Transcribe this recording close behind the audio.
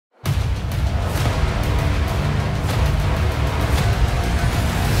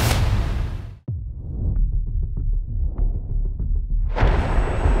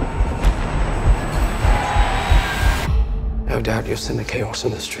No doubt you've seen the chaos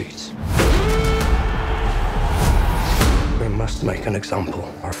in the streets. We must make an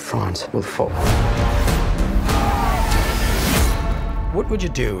example, or France will fall. What would you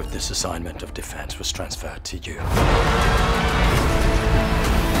do if this assignment of defense was transferred to you?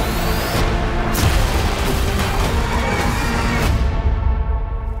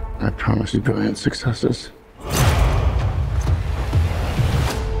 I promise you brilliant successes.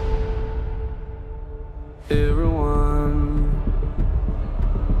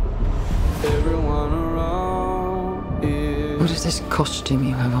 Everyone around here. What is this costume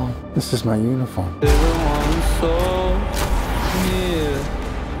you have on? This is my uniform. Everyone's so near.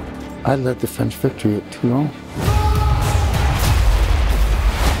 I let the French victory at Toulon.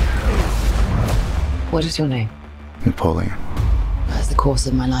 What is your name? Napoleon. As the course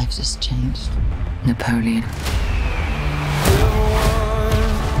of my life just changed. Napoleon.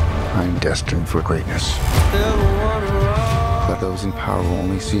 I'm destined for greatness. But those in power will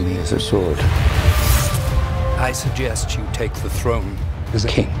only see me as a sword. I suggest you take the throne as a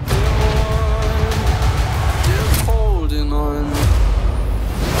king. Holding on.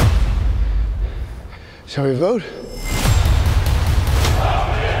 Shall we vote?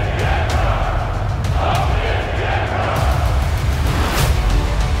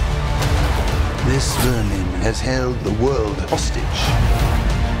 This vermin has held the world hostage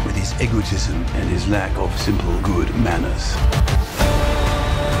with his egotism and his lack of simple good manners.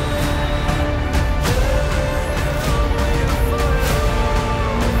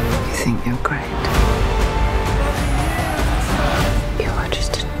 You think you're great. You are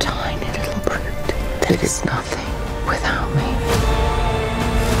just a tiny little brute that is nothing without me.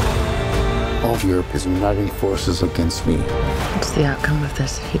 All of Europe is uniting forces against me. What's the outcome of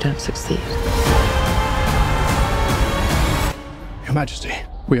this if you don't succeed? Your Majesty,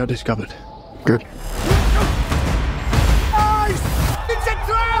 we are discovered. Good. It's a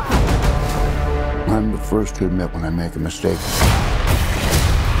trap! I'm the first to admit when I make a mistake.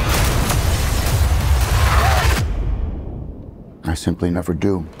 I simply never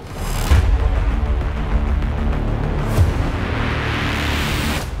do.